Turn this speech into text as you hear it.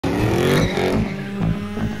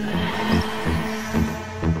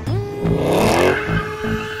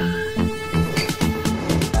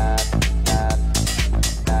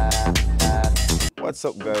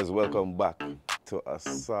What's up, guys? Welcome back to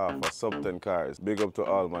Asafa Sub 10 Cars. Big up to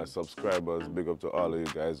all my subscribers. Big up to all of you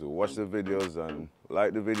guys who watch the videos and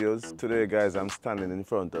like the videos. Today, guys, I'm standing in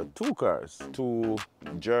front of two cars, two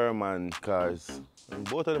German cars, and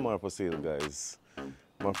both of them are for sale, guys.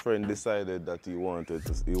 My friend decided that he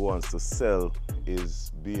wants to sell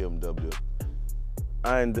his BMW,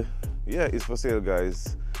 and yeah, it's for sale,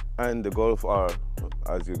 guys. And the Golf R,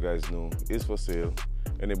 as you guys know, is for sale.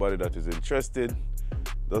 Anybody that is interested,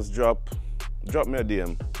 just drop me a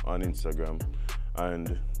DM on Instagram.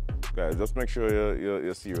 And guys, just make sure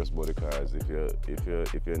you're serious about the cars.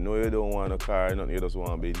 If you know you don't want a car, you just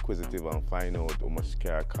want to be inquisitive and find out how much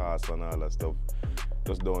car costs and all that stuff,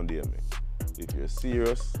 just don't DM me. If you're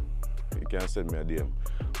serious, you can send me a DM.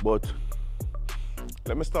 But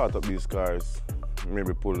let me start up these cars,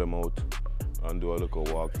 maybe pull them out and do a little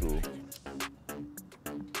walkthrough.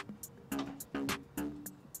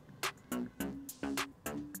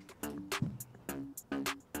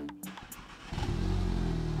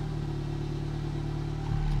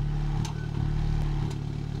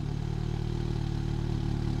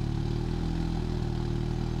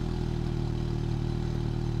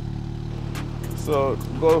 So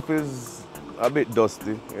Golf is a bit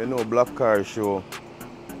dusty. You know, black cars show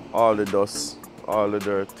all the dust, all the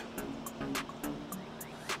dirt.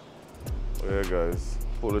 Yeah, guys,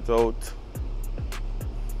 pull it out.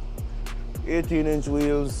 18-inch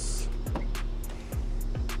wheels.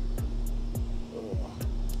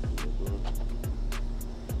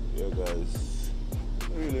 Yeah, guys,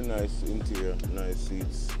 really nice interior, nice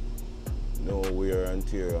seats. No wear and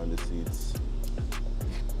tear on the seats.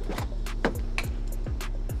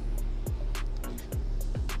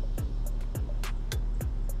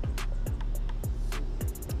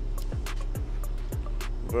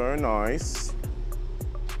 Very nice.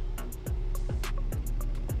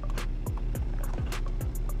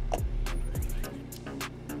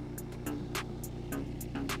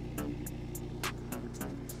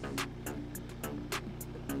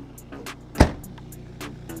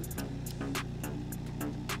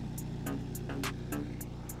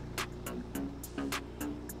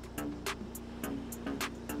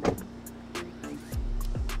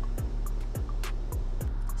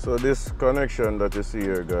 So this connection that you see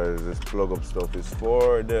here, guys, this plug up stuff is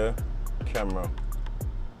for the camera.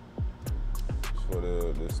 It's for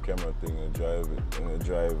this camera thing, you drive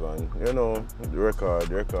and you know, record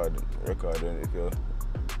and if you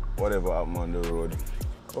whatever happen on the road.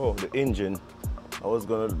 Oh, the engine. I was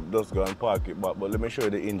gonna just go and park it back, but let me show you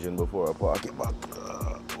the engine before I park it back.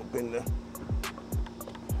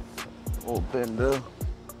 Open the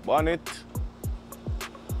bonnet.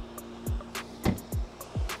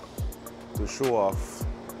 To show off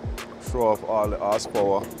all the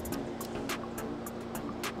horsepower.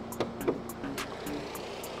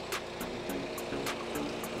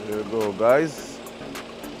 There you go, guys.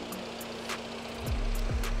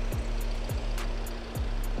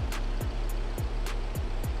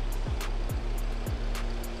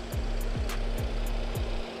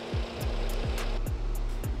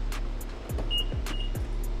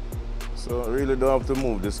 So I really don't have to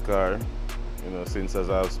move this car. You know, since as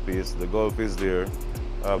I have space, the Golf is there,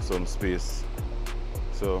 I have some space.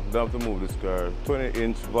 So don't have to move this car.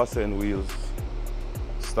 20-inch Vossen wheels,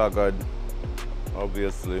 staggered,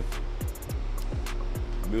 obviously.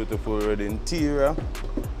 Beautiful red interior.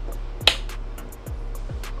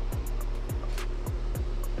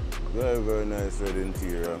 Very, very nice red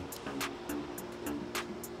interior.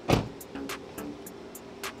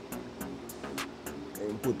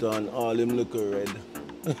 And put on all them little red.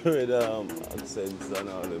 Red accents and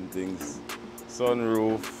all them things.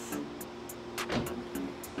 Sunroof.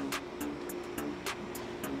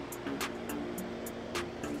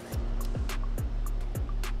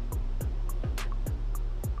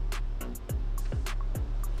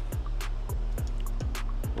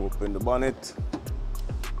 Open the bonnet.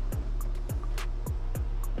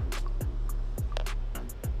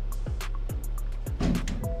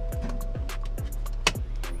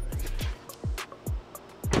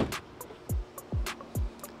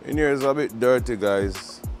 In here is a bit dirty,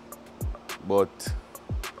 guys, but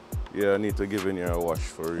yeah, I need to give in here a wash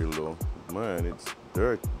for real though. Man, it's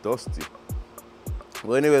dusty.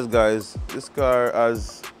 Well, anyways, guys, this car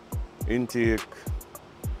has intake,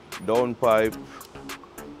 downpipe,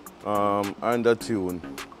 and a tune,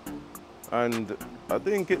 and I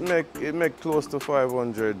think it make close to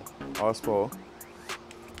 500 horsepower.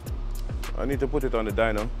 I need to put it on the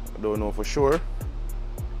dyno. I don't know for sure.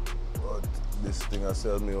 This thing I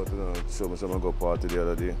sell me out, you know, show me some go party the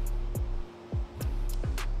other day.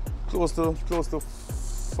 Close to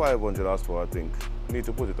 500 horsepower, I think. Need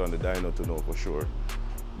to put it on the dyno to know for sure.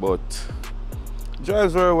 But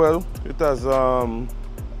drives very well. It has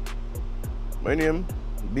my name,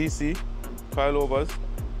 BC coilovers.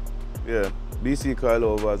 Yeah, BC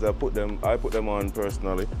coilovers. I put them on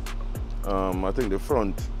personally. I think the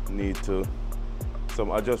front need to,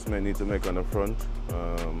 some adjustment need to make on the front.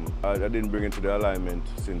 I didn't bring it to the alignment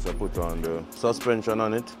since I put on the suspension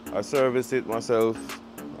on it. I serviced it myself,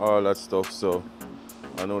 all that stuff, so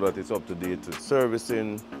I know that it's up to date with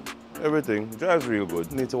servicing, everything. Drives real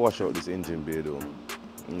good. Need to wash out this engine bay though.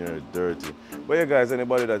 Yeah, dirty. But yeah guys,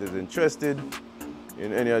 anybody that is interested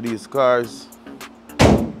in any of these cars,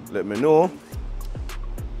 let me know.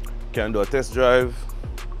 Can do a test drive,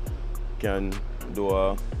 can do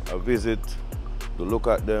a visit to look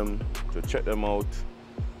at them, to check them out,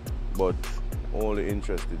 but only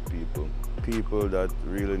interested people that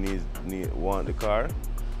really want the car,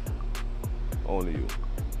 only you.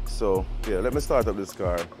 So yeah, let me start up this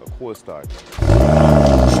car, a cold start.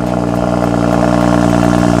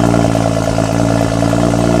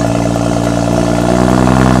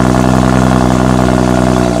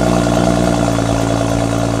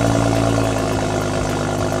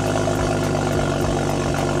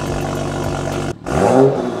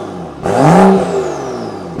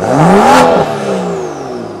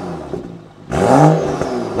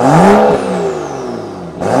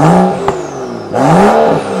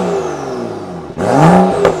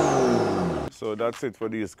 So that's it for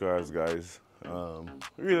these cars, guys.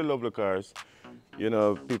 Really lovely cars. You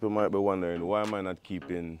know, people might be wondering, why am I not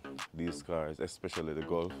keeping these cars, especially the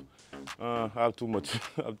Golf? I have too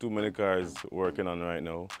many cars working on right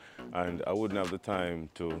now, and I wouldn't have the time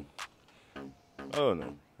to, I don't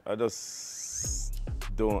know, I just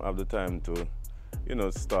don't have the time to, you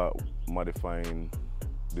know, start modifying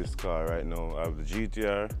this car right now. I have the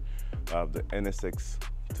GTR, I have the NSX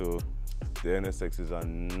too. The NSX is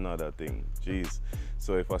another thing, jeez.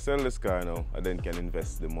 So if I sell this car now, I then can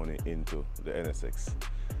invest the money into the NSX.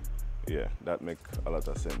 Yeah, that makes a lot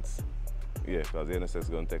of sense. Yeah, because the NSX is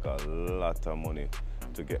going to take a lot of money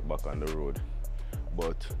to get back on the road.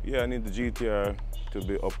 But yeah, I need the GTR to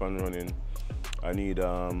be up and running. I need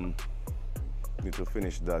to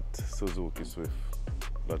finish that Suzuki Swift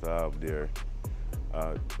that I have there.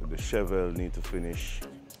 The Chevelle need to finish.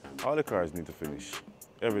 All the cars need to finish.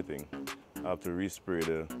 Everything. I have to respray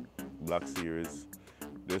the Black Series.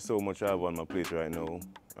 There's so much I have on my plate right now,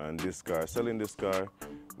 and this car, selling this car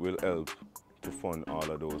will help to fund all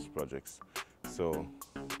of those projects. So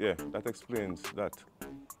yeah, that explains that.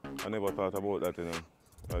 I never thought about that, you know.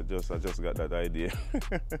 I just got that idea.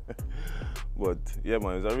 But yeah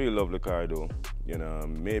man, it's a really lovely car though. You know,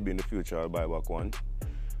 maybe in the future I'll buy back one,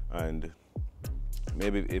 and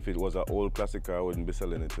maybe if it was an old classic car I wouldn't be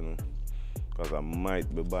selling it, you know, because I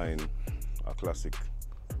might be buying a classic.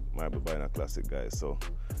 Guys, so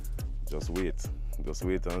just wait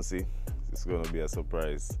and see. It's gonna be a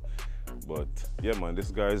surprise. But yeah man,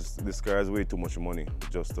 this car is way too much money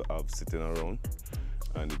just to have sitting around,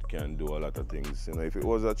 and it can do a lot of things. You know, if it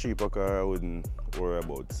was a cheaper car I wouldn't worry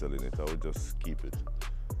about selling it, I would just keep it.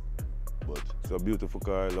 But it's a beautiful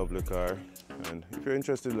car, lovely car, and if you're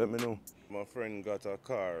interested, let me know. My friend got a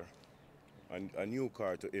car, a new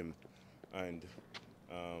car to him, and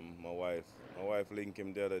my wife linked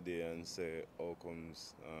him the other day and say how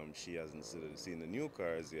comes she hasn't seen the new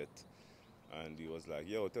cars yet. And he was like,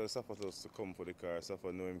 yo, tell Asafa to come for the car.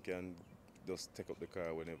 Asafa know him can just take up the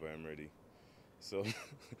car whenever I'm ready. So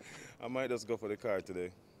I might just go for the car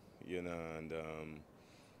today, you know, and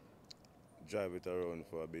drive it around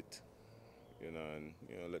for a bit, you know, and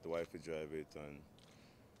let the wifey drive it, and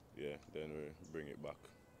yeah, then we bring it back.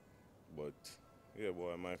 But yeah,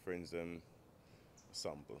 boy, my friends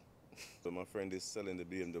sample. So my friend is selling the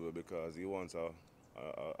BMW because he wants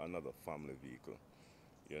another family vehicle.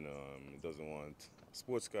 You know, he doesn't want a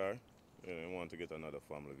sports car. You know, he wants to get another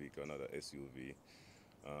family vehicle, another SUV.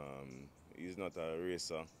 He's not a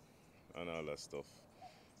racer and all that stuff.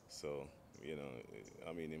 So, you know,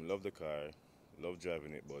 I mean, he love the car, love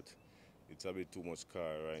driving it, but it's a bit too much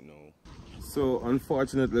car right now. So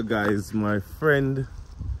unfortunately, guys, a friend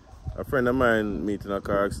of mine met in a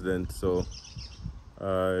car accident, so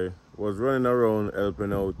I was running around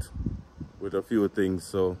helping out with a few things,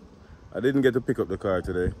 so I didn't get to pick up the car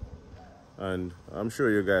today, and I'm sure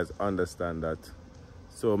you guys understand that.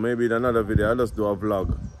 So maybe in another video I'll just do a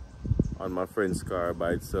vlog on my friend's car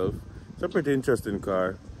by itself. It's a pretty interesting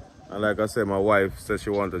car, and like I said, my wife says she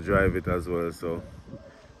wants to drive it as well, so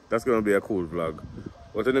that's gonna be a cool vlog.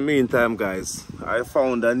 But in the meantime, guys, I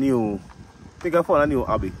found a new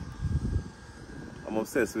hobby. I'm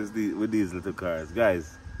obsessed with these little cars,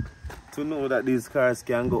 guys. to know that these cars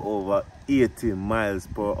can go over 80 miles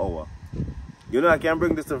per hour. You know, I can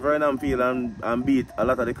bring this to Vernon Field and beat a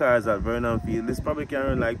lot of the cars at Vernon Field. This probably can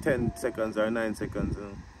run like 10 seconds or 9 seconds. You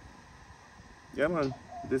know? Yeah, man.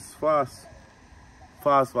 This is fast.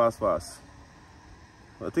 Fast, fast, fast.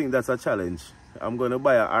 I think that's a challenge. I'm going to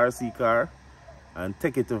buy a RC car and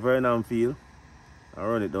take it to Vernon Field and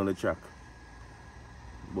run it down the track.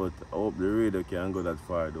 But I hope the radar can go that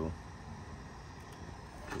far though.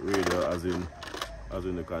 Radar as in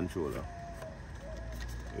the controller.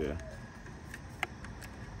 Yeah.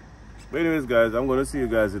 But anyways guys, I'm gonna see you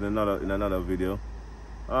guys in another video.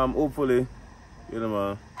 Hopefully, you know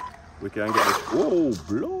man, we can get this. Whoa,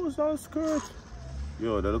 blows on skirt.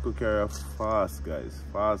 Yo, the local carrier fast guys.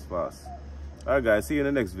 Fast, fast. Alright guys, see you in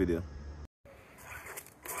the next video.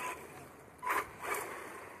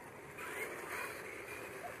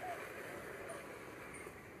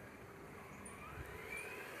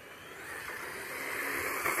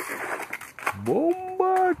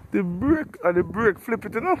 Bomba! The brake flip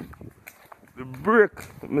it, you know? The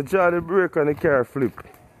brake, my jaw the brake and the car flip.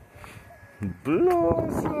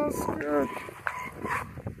 Blows on skirt.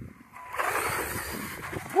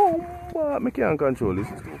 Bomba! I can't control this,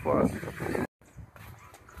 it's too fast.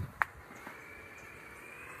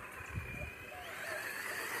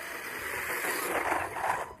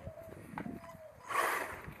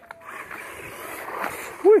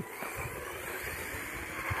 Whee!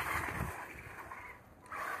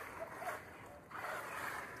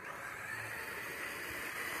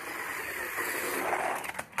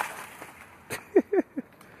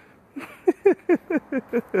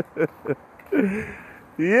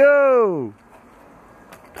 Yo!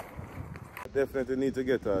 I definitely need to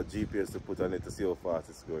get a GPS to put on it to see how fast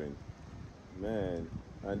it's going. Man.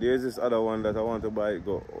 And there's this other one that I want to buy. It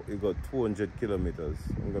got 200 kilometers.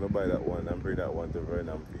 I'm gonna buy that one and bring that one to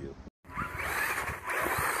Vernon Field.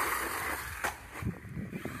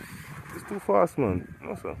 It's too fast, man.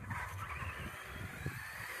 No, sir.